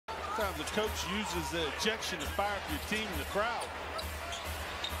sometimes the coach uses the ejection to fire up your team in the crowd.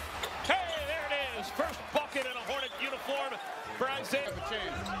 Hey, there it is. First bucket in a Hornet uniform for Isaiah.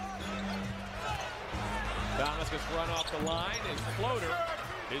 Thomas gets run off the line. His floater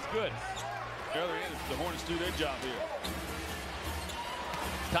is good. There it is. The Hornets do their job here.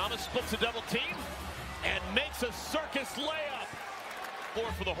 Thomas splits a double team and makes a circus layup. 4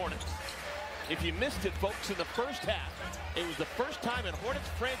 for the Hornets. If you missed it, folks, in the first half, it was the first time in Hornets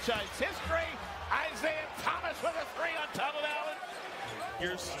franchise history, Isaiah Thomas with a 3 on top of Allen.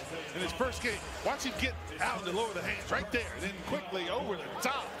 Here's in his first game. Watch him get out to lower the hands right there. Then quickly over the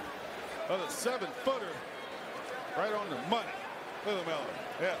top of the 7-footer. Right on the money. LaMelo.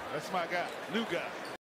 Yeah, that's my guy. New guy.